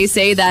there, they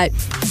say that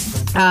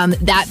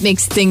that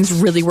makes things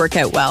really work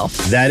out well.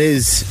 That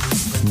is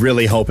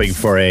really hoping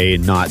for a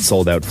not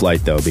sold out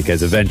flight, though,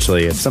 because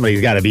eventually if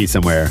somebody's got to be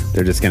somewhere,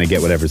 they're just going to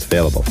get whatever's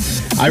available.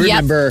 I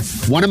remember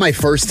one of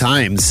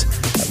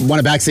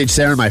Backstage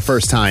Sarah and my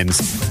first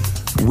times,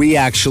 we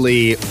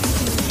actually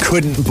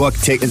couldn't book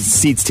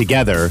seats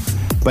together,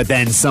 but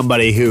then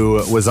somebody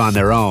who was on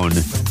their own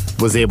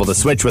was able to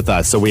switch with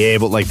us. So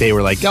they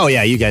were like, oh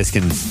yeah, you can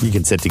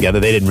sit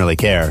together. They didn't really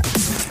care.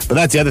 But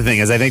that's the other thing,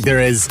 is I think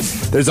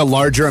there's a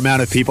larger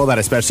amount of people that,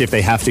 especially if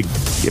they have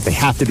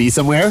to be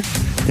somewhere,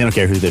 they don't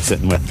care who they're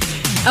sitting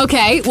with.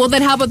 Okay, well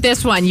then how about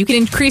this one? You can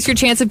increase your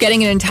chance of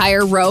getting an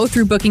entire row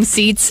through booking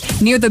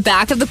seats near the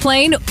back of the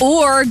plane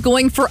or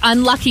going for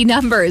unlucky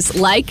numbers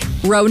like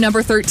row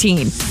number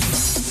 13.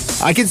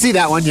 I can see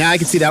that one. Yeah, I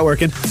can see that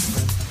working.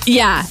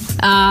 Yeah.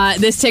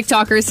 This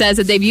TikToker says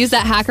that they've used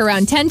that hack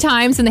around 10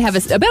 times and they have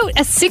about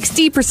a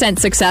 60%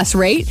 success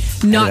rate.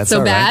 Not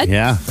so bad. Right.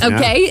 Yeah.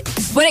 Okay. Yeah.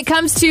 When it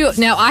comes to,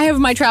 now I have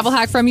my travel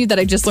hack from you that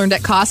I just learned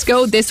at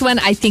Costco. This one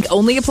I think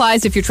only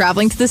applies if you're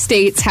traveling to the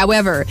States.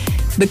 However,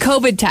 the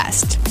COVID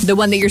test, the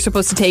one that you're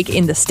supposed to take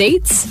in the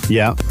States.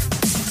 Yeah.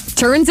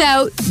 Turns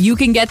out you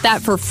can get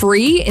that for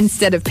free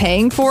instead of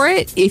paying for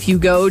it if you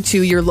go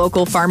to your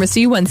local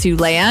pharmacy once you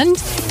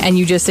land and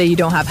you just say you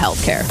don't have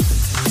health care.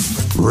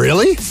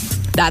 Really?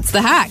 That's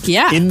the hack,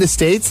 yeah. In the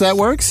States, that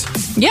works?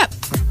 Yep.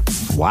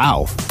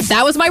 Wow.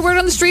 That was my word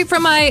on the street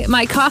from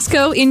my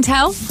Costco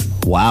intel.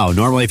 Wow.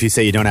 Normally, if you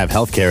say you don't have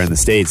health care in the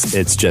States,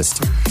 it's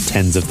just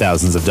tens of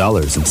thousands of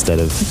dollars instead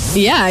of...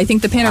 Yeah, I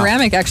think the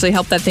Panoramic actually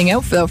helped that thing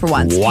out, though, for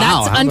once.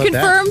 Wow. That's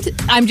unconfirmed.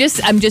 That? I'm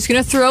just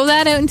going to throw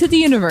that out into the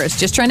universe.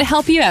 Just trying to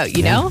help you out,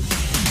 you know?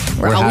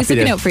 We're always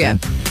looking out for you.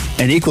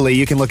 And equally,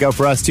 you can look out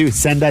for us, too.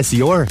 Send us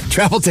your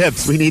travel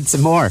tips. We need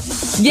some more.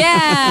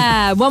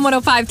 Yeah.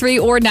 11053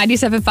 or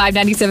 975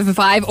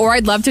 975. Or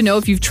I'd love to know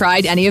if you've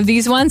tried any of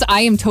these ones.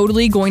 I am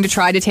totally going to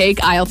try to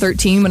take aisle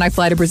 13 when I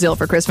fly to Brazil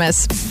for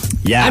Christmas.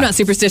 Yeah. I'm not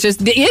superstitious.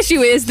 The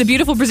issue is the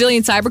beautiful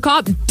Brazilian cyber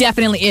cop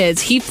definitely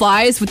is. He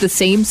flies with the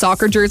same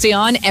soccer jersey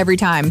on every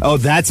time. Oh,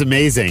 that's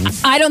amazing.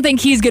 I don't think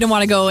he's going to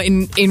want to go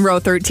in row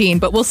 13,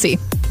 but we'll see.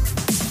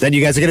 Then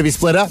you guys are going to be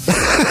split up.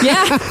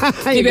 Yeah.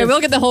 Maybe I will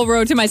get the whole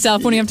row to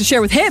myself when you have to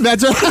share with him.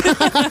 That's right.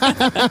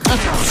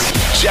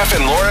 Jeff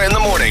and Laura in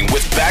the morning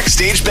with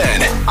Backstage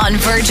Ben. On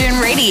Virgin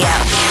Radio.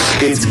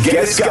 It's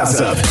Guess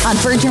Gossip. On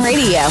Virgin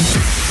Radio.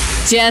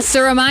 Just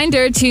a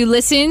reminder to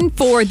listen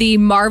for the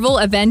Marvel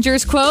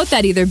Avengers quote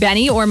that either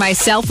Benny or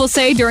myself will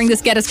say during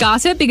this Get Us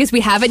Gossip, because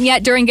we haven't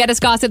yet during Get Us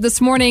Gossip this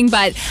morning,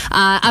 but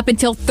up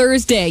until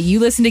Thursday, you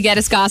listen to Get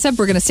Us Gossip.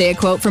 We're going to say a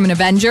quote from an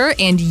Avenger,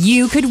 and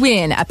you could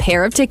win a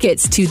pair of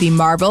tickets to the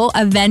Marvel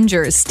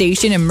Avengers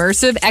Station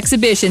Immersive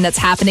Exhibition that's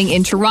happening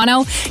in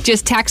Toronto.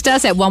 Just text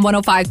us at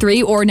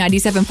 11053 or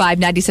 975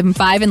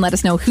 975 and let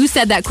us know who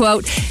said that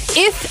quote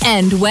if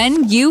and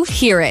when you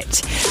hear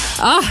it.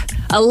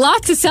 A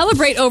lot to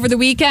celebrate over the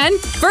weekend.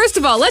 First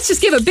of all, let's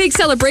just give a big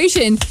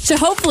celebration to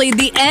hopefully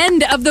the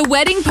end of the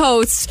wedding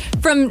posts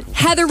from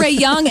Heather Ray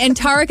Young and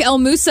Tarek El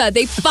Moussa.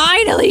 They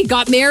finally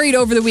got married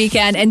over the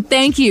weekend, and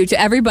thank you to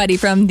everybody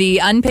from the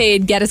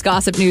unpaid Get Us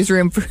Gossip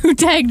newsroom who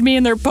tagged me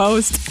in their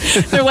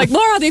post. They're like,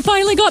 Laura, they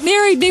finally got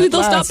married. Maybe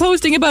they'll stop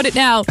posting about it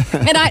now.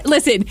 And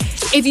listen,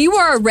 if you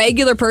are a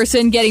regular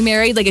person getting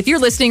married, like if you're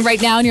listening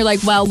right now and you're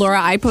like, well, Laura,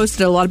 I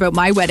posted a lot about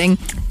my wedding,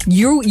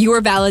 you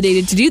are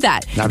validated to do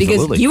that. Absolutely.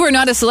 Because you are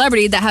not a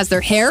celebrity that has their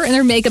hair and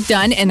their makeup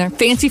done and their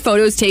fancy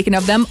photos taken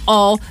of them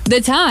all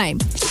the time.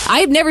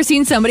 I have never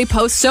seen somebody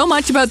post so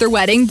much about their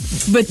wedding,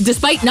 but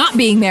despite not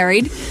being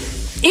married,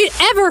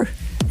 ever.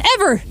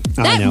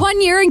 That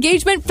 1 year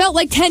engagement felt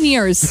like 10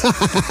 years.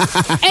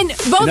 And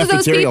both of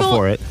those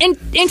people,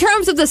 in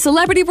terms of the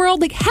celebrity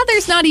world, like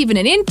Heather's not even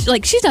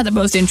she's not the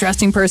most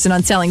interesting person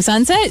on Selling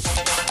Sunset.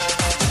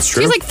 It's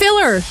true. She's like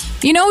filler.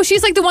 You know,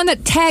 she's like the one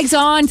that tags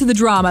on to the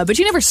drama, but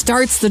she never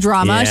starts the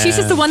drama. Yeah. She's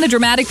just the one the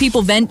dramatic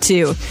people vent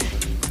to.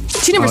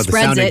 She never spreads the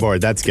sounding it.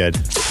 board, that's good.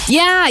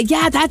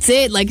 Yeah, that's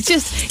it. Like,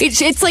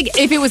 it's like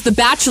if it was The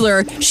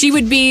Bachelor, she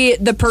would be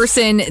the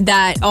person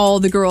that all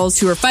the girls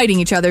who are fighting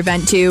each other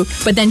vent to,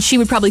 but then she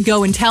would probably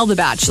go and tell The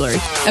Bachelor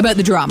about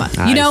the drama.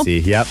 You know? I see.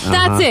 Yep.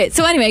 That's it.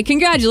 So anyway,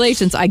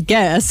 congratulations, I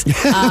guess. Kim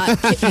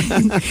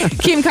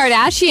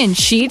Kardashian,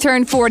 she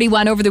turned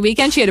 41 over the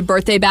weekend. She had a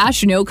birthday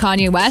bash. No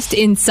Kanye West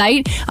in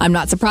sight. I'm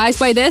not surprised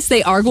by this.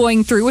 They are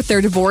going through with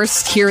their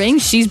divorce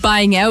hearings. She's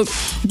buying out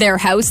their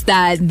house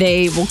that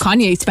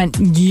Kanye spent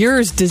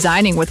years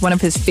designing with one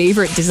of his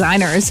favorite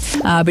designers,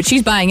 but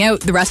she's buying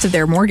out the rest of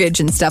their mortgage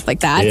and stuff like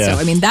that. Yeah.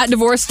 So, I mean, that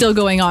divorce still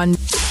going on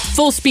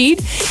full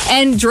speed.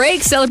 And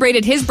Drake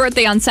celebrated his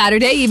birthday on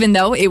Saturday, even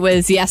though it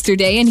was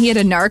yesterday, and he had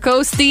a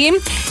Narcos theme.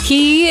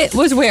 He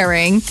was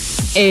wearing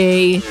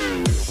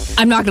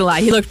I'm not gonna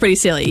lie, he looked pretty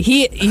silly.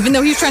 Even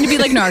though he was trying to be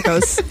like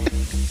Narcos,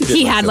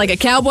 he had like a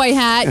cowboy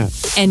hat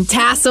and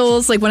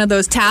tassels, like one of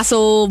those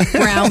tassel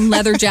brown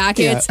leather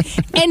jackets.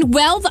 Yeah. And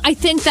I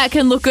think that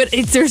can look good.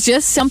 There's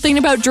just something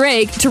about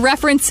Drake to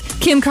reference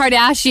Kim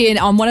Kardashian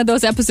on one of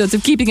those episodes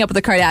of Keeping Up with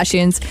the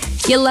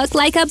Kardashians. You look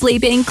like a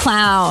bleeping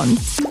clown.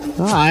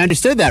 Oh, I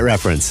understood that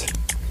reference.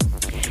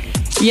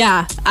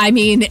 Yeah, I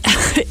mean,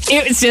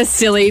 it was just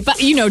silly. But,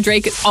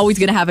 Drake is always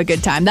going to have a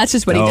good time. That's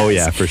just what he does. Oh,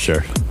 yeah, for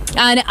sure.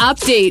 An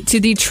update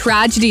to the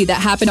tragedy that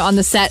happened on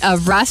the set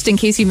of Rust. In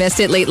case you missed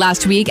it late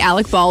last week,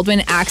 Alec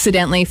Baldwin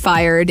accidentally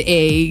fired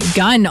a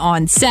gun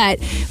on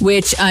set,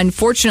 which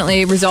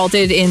unfortunately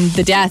resulted in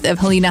the death of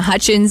Helena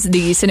Hutchins,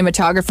 the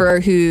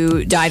cinematographer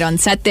who died on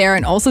set there.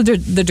 And also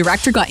the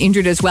director got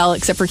injured as well,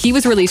 except for he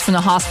was released from the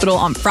hospital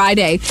on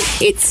Friday.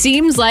 It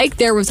seems like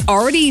there was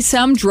already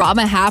some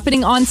drama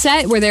happening on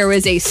set where there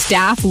was a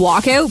staff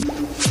walkout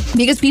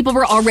because people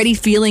were already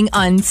feeling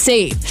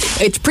unsafe.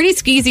 It's pretty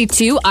skeezy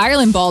too.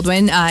 Ireland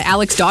Baldwin,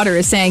 Alec's daughter,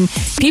 is saying,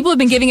 people have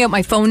been giving out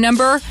my phone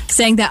number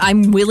saying that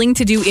I'm willing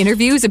to do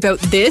interviews about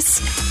this.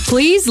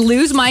 Please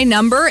lose my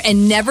number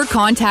and never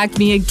contact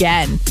me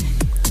again.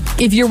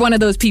 If you're one of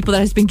those people that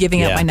has been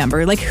giving out my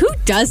number. Like, who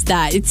does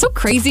that? It's so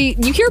crazy.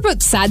 You hear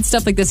about sad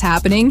stuff like this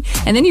happening,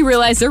 and then you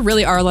realize there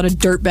really are a lot of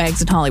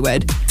dirtbags in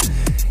Hollywood.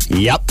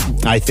 Yep.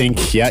 I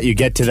think, you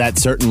get to that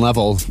certain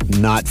level,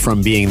 not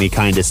from being the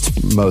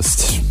kindest,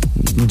 most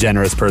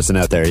generous person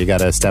out there. You got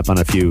to step on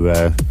a few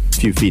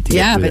feet to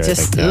get through but there,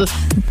 just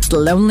it's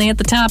lonely at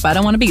the top. I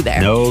don't want to be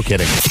there. No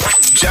kidding.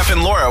 Jeff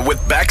and Laura with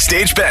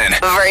Backstage Ben.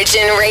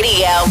 Virgin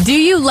Radio. Do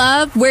you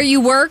love where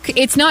you work?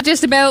 It's not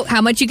just about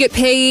how much you get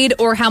paid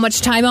or how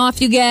much time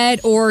off you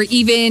get or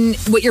even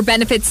what your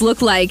benefits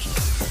look like.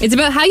 It's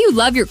about how you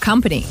love your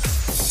company.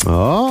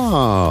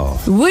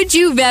 Oh. Would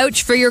you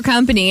vouch for your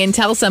company and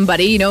tell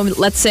somebody,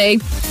 let's say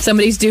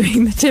somebody's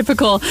doing the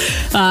typical,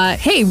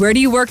 hey, where do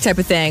you work type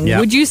of thing? Yep.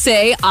 Would you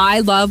say, I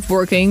love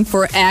working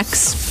for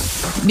X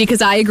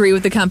because I agree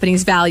with the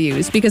company's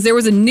values? Because there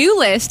was a new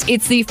list.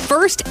 It's the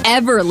first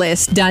ever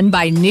list done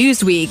by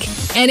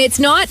Newsweek. And it's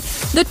not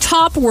the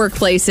top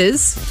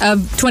workplaces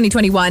of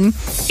 2021.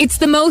 It's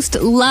the most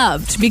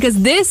loved,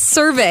 because this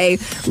survey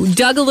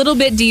dug a little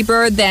bit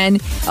deeper than,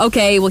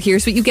 okay, well,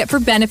 here's what you get for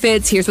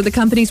benefits. Here's what the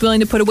company's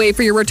willing to put away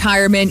for your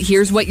retirement.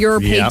 Here's what your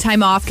paid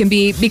time off can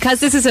be. Because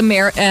this is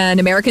an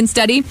American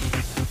study,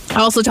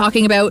 also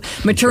talking about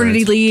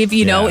maternity leave,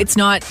 it's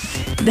not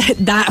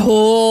that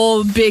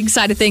whole big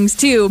side of things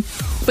too.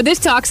 But this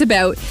talks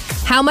about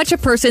how much a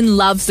person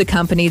loves the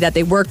company that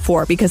they work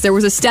for, because there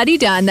was a study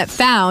done that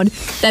found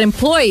that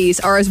employees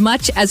are as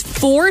much as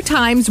 4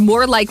 times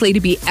more likely to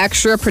be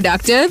extra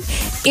productive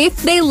if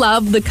they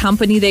love the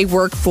company they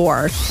work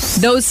for.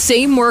 Those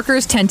same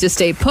workers tend to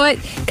stay put,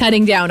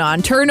 cutting down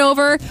on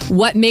turnover.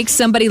 What makes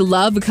somebody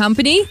love a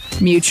company?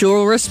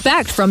 Mutual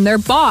respect from their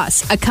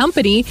boss. A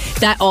company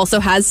that also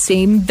has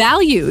same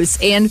values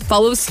and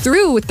follows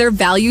through with their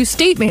value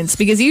statements.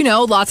 Because,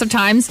 lots of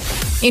times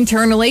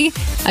internally,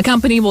 a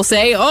company will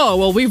say, oh,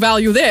 well, we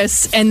value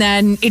this. And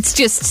then it's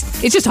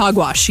just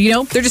hogwash,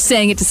 They're just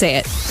saying it to say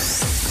it.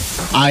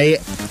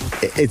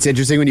 It's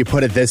interesting when you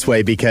put it this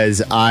way,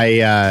 because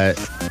I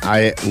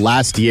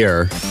last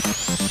year,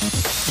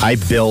 I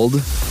billed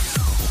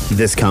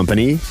this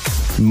company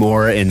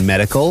more in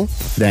medical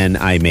than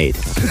I made.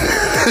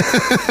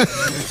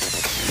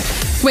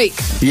 Wait.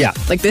 Yeah.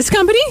 Like this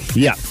company?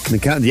 Yeah.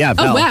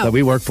 Bell, wow. that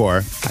we work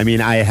for. I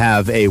mean, I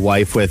have a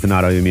wife with an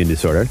autoimmune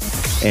disorder,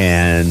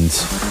 and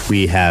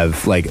we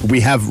have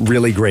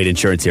really great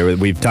insurance here.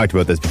 We've talked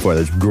about this before.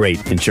 There's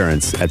great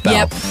insurance at Bell.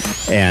 Yep.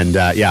 And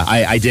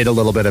I did a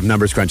little bit of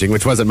numbers crunching,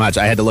 which wasn't much.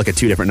 I had to look at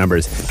 2 different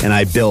numbers, and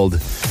I billed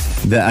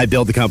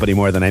the company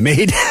more than I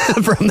made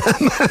from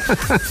them.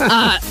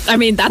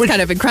 That's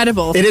kind of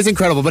incredible. It is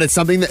incredible, but it's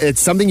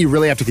something you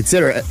really have to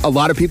consider. A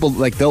lot of people,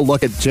 they'll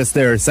look at just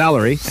their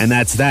salary, and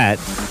that's that.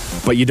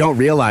 But you don't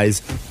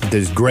realize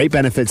there's great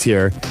benefits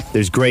here.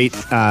 There's great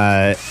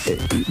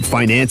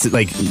finance.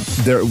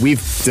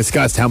 We've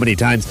discussed how many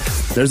times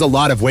there's a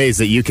lot of ways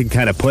that you can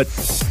kind of put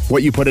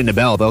what you put into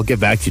Bell, they'll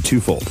give back to you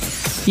twofold.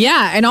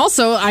 Yeah, and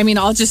also, I mean,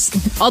 I'll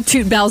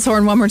toot Bell's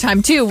horn one more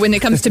time too. When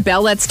it comes to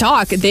Bell Let's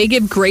Talk, they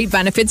give great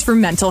benefits for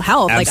mental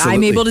health. Absolutely. Like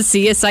I'm able to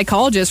see a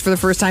psychologist for the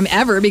first time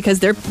ever because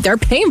they're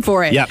paying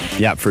for it.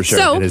 Yep, for sure.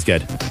 So, it is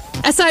good.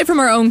 Aside from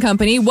our own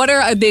company, what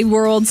are the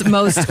world's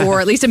most,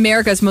 or at least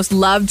America's most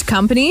loved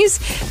companies?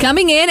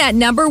 Coming in at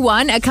number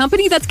one, a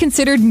company that's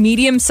considered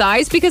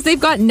medium-sized because they've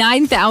got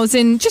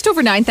just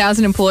over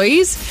 9,000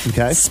 employees.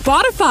 Okay.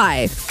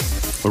 Spotify.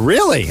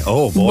 Really?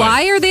 Oh, boy.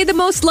 Why are they the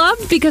most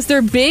loved? Because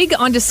they're big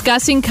on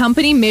discussing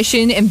company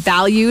mission and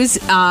values.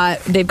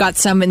 They've got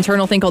some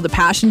internal thing called the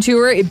Passion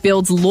Tour. It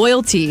builds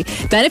loyalty.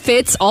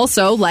 Benefits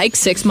also like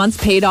 6 months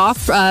paid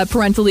off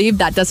parental leave.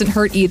 That doesn't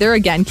hurt either.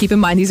 Again, keep in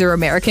mind these are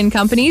American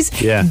companies.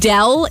 Yeah.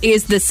 Dell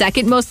is the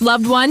second most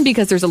loved one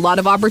because there's a lot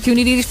of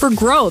opportunities for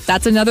growth.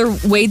 That's another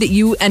way that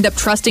you end up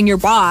trusting your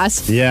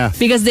boss. Yeah.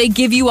 Because they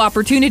give you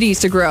opportunities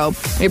to grow.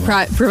 It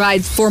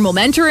provides formal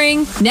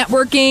mentoring,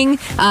 networking,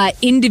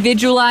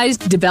 individualized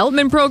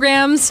development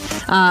programs,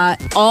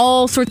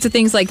 all sorts of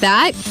things like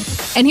that.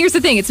 And here's the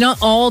thing, it's not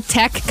all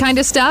tech kind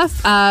of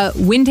stuff.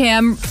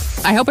 Wyndham,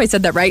 I hope I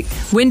said that right,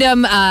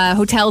 Wyndham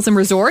Hotels and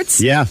Resorts.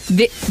 Yeah.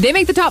 They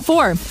make the top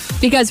 4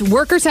 because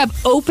workers have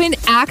open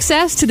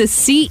access to the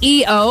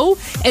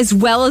CEO as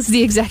well as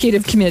the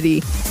executive committee.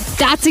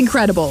 That's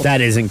incredible.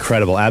 That is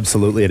incredible.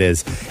 Absolutely it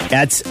is.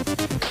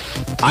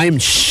 I'm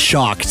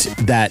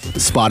shocked that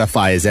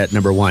Spotify is at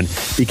number one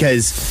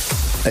because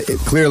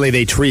clearly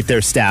they treat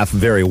their staff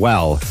very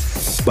well,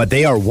 but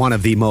they are one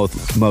of the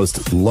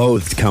most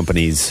loathed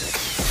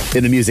companies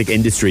in the music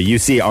industry. You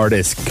see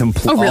artists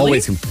really?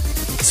 always...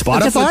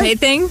 Spotify? Just a paid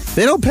thing?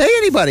 They don't pay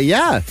anybody,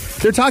 yeah.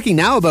 They're talking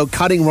now about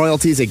cutting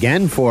royalties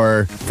again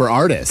for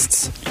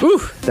artists.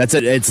 Ooh. That's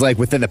it. It's like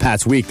within the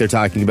past week, they're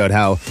talking about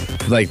how,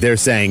 like, they're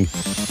saying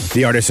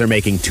the artists are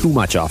making too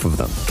much off of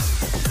them.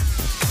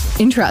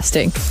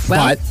 Interesting.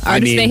 Well,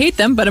 artists may hate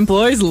them, but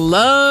employees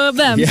love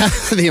them. Yeah,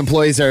 the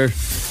employees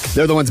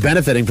they're the ones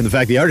benefiting from the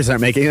fact the artists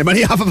aren't making any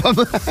money off of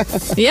them.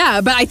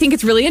 Yeah, but I think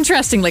it's really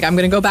interesting. Like, I'm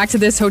going to go back to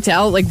this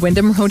hotel, like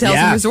Wyndham Hotels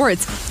and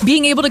Resorts.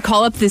 Being able to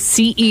call up the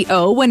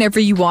CEO whenever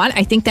you want,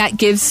 I think that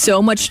gives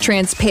so much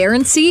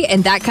transparency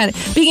and that kind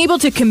of being able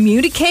to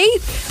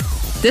communicate.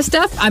 This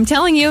stuff, I'm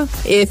telling you,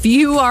 if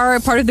you are a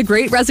part of the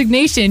Great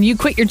Resignation, you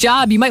quit your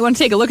job, you might want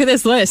to take a look at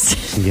this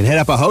list. You can hit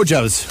up a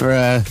Hojo's or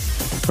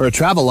a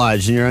Travel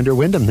Lodge and you're under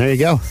Wyndham. There you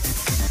go.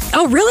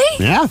 Oh,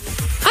 really? Yeah.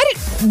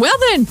 Well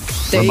then,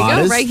 there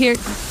Ramada's. You go, right here.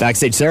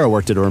 Backstage Sarah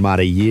worked at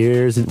Ramada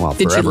years and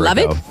Did forever you love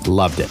ago. it?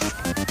 Loved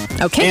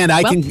it. Okay. And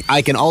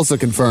I can also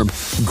confirm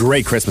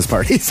great Christmas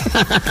parties.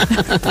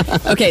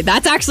 Okay,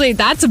 that's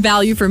a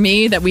value for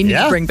me that we need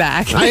to bring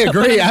back. I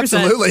agree, 100%.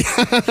 absolutely.